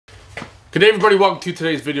Good day everybody, welcome to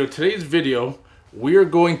today's video. Today's video, we are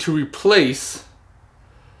going to replace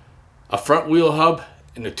a front wheel hub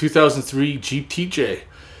in the 2003 Jeep TJ.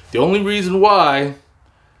 The only reason why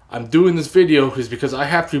I'm doing this video is because I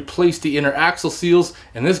have to replace the inner axle seals,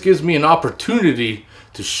 and this gives me an opportunity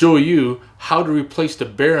to show you how to replace the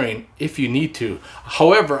bearing if you need to.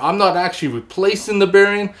 However, I'm not actually replacing the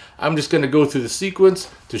bearing. I'm just going to go through the sequence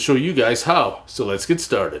to show you guys how. So let's get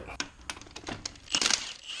started.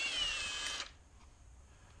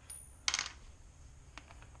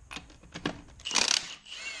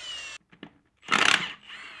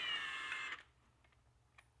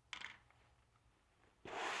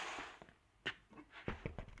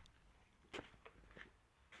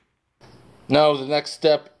 Now the next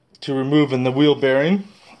step to removing the wheel bearing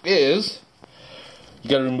is you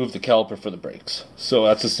got to remove the caliper for the brakes. So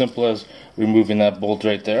that's as simple as removing that bolt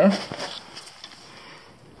right there,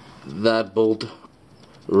 that bolt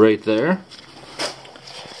right there,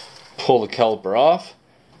 pull the caliper off,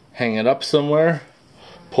 hang it up somewhere,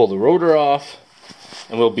 pull the rotor off,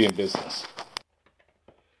 and we'll be in business.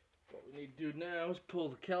 What we need to do now is pull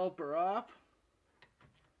the caliper off.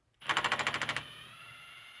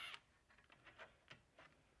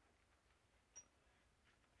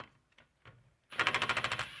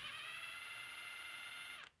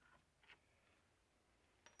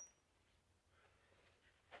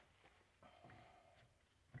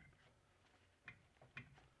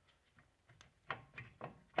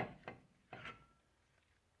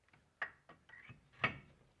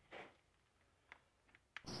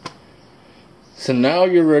 So now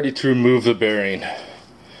you're ready to remove the bearing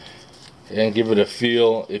and give it a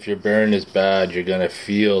feel. If your bearing is bad, you're gonna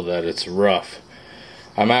feel that it's rough.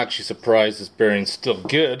 I'm actually surprised this bearing's still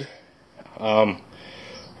good. When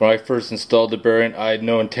I first installed the bearing, I had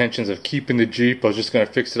no intentions of keeping the Jeep. I was just gonna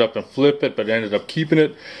fix it up and flip it, but I ended up keeping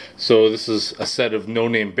it. So this is a set of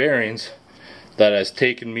no-name bearings that has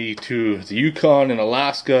taken me to the Yukon and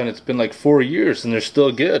Alaska, and it's been like 4 years and they're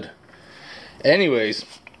still good. Anyways,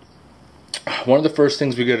 one of the first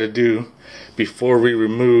things we got to do before we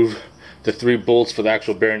remove the 3 bolts for the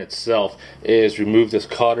actual bearing itself is remove this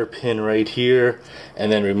cotter pin right here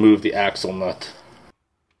and then remove the axle nut.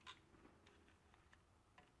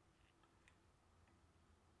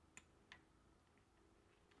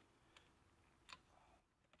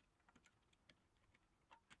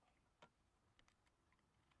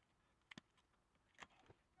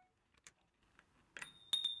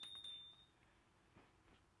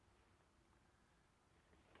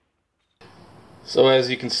 So as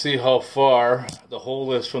you can see how far the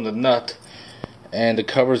hole is from the nut, and the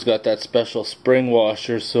cover's got that special spring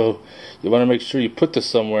washer, so you want to make sure you put this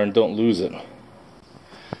somewhere and don't lose it.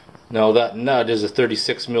 Now that nut is a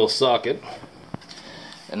 36mm socket,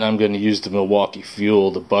 and I'm going to use the Milwaukee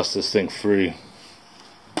fuel to bust this thing free.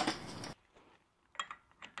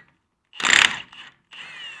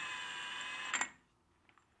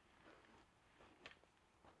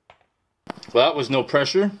 Well, that was no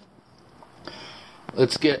pressure.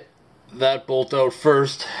 Let's get that bolt out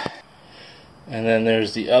first, and then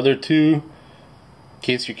there's the other two. In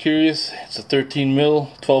case you're curious, it's a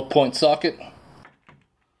 13mm 12-point socket.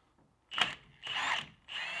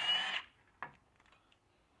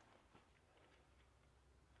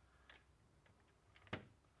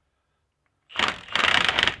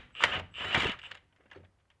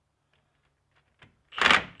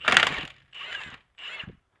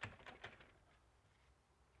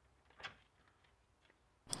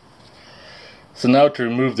 So now to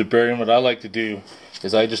remove the bearing, what I like to do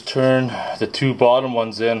is I just turn the 2 bottom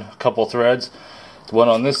ones in, a couple threads. It's one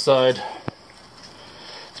on this side,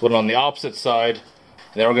 it's one on the opposite side,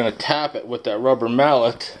 and then we're going to tap it with that rubber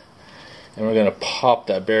mallet, and we're going to pop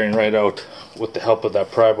that bearing right out with the help of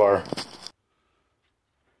that pry bar.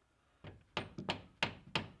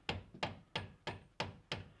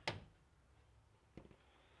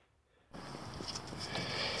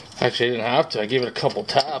 Actually, I didn't have to, I gave it a couple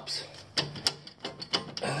taps.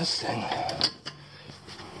 And this thing,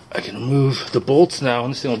 I can remove the bolts now,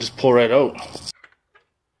 and this thing will just pull right out.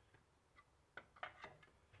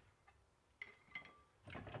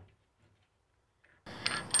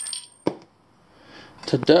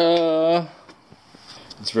 Ta-da!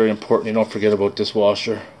 It's very important you don't forget about this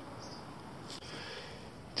washer.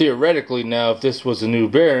 Theoretically now, if this was a new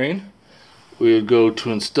bearing, we would go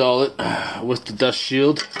to install it with the dust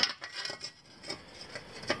shield.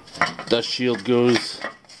 Dust shield goes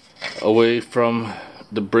away from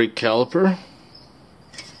the brake caliper.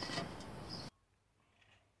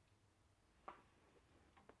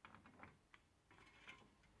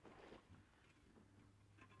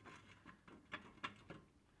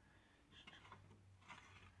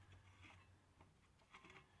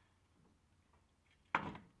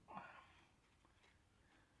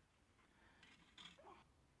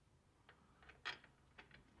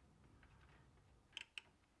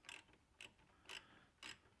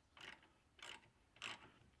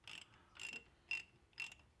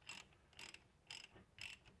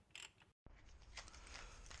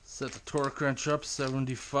 Set the torque wrench up,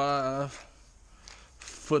 75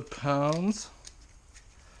 foot-pounds.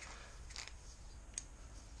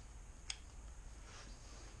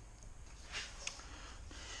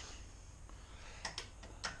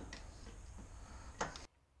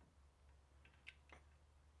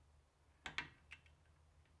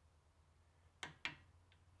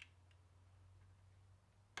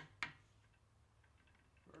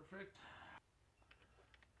 Perfect.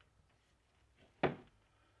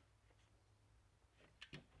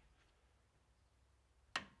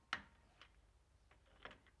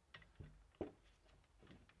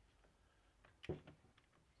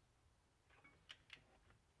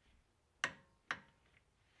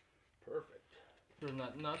 Perfect. Turn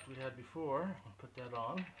that nut we had before, I'll put that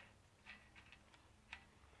on.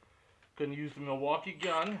 Going to use the Milwaukee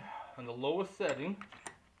gun on the lowest setting.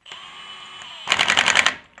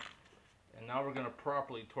 And now we're going to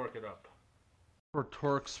properly torque it up. Our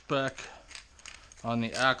torque spec on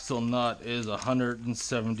the axle nut is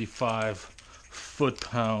 175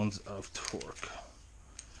 foot-pounds of torque.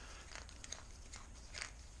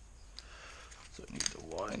 So I need to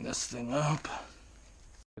wind this thing up.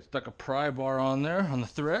 I stuck a pry bar on there on the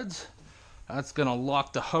threads. That's going to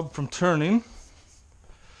lock the hub from turning.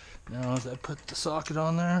 Now as I put the socket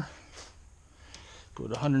on there, go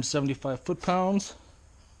to 175 foot-pounds.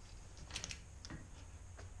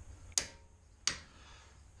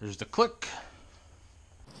 There's the click.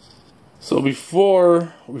 So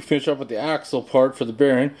before we finish up with the axle part for the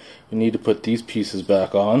bearing, we need to put these pieces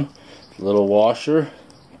back on. The little washer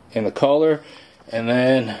and the collar, and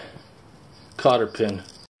then cotter pin.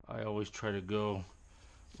 I always try to go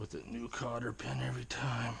with a new cotter pin every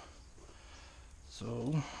time.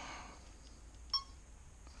 So,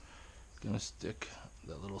 gonna stick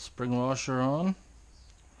that little spring washer on.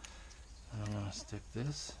 I'm gonna stick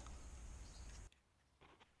this.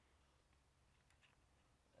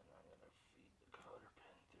 And I'm gonna feed the cotter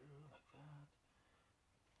pin through like that.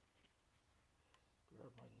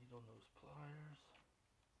 Grab my needle nose pliers.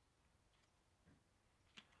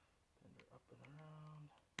 Bend her up and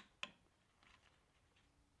around.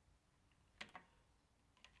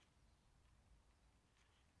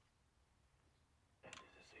 And do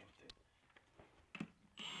the same thing.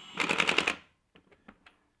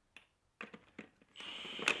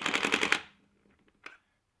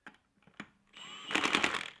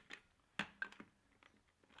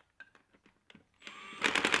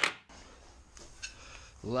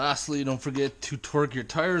 Lastly, don't forget to torque your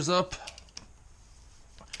tires up.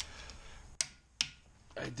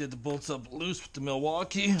 I did the bolts up loose with the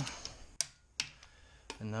Milwaukee.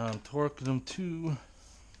 And now I'm torquing them to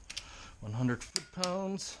 100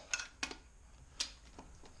 foot-pounds.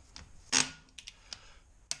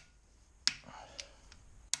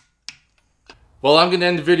 Well, I'm going to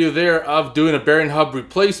end the video there of doing a bearing hub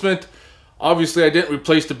replacement. Obviously, I didn't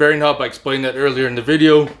replace the bearing hub. I explained that earlier in the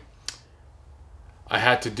video. I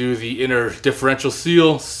had to do the inner differential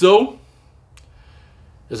seal, so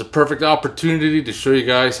it's a perfect opportunity to show you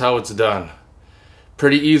guys how it's done.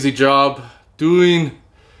 Pretty easy job doing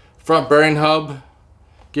front bearing hub,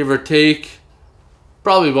 give or take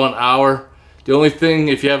probably about an hour. The only thing,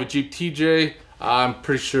 if you have a Jeep TJ, I'm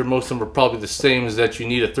pretty sure most of them are probably the same, is that you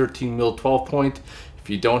need a 13 mil 12 point. If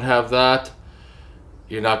you don't have that,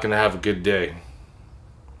 you're not gonna have a good day.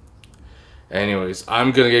 Anyways,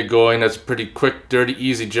 I'm gonna get going. That's a pretty quick, dirty,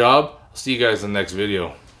 easy job. I'll see you guys in the next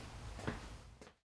video.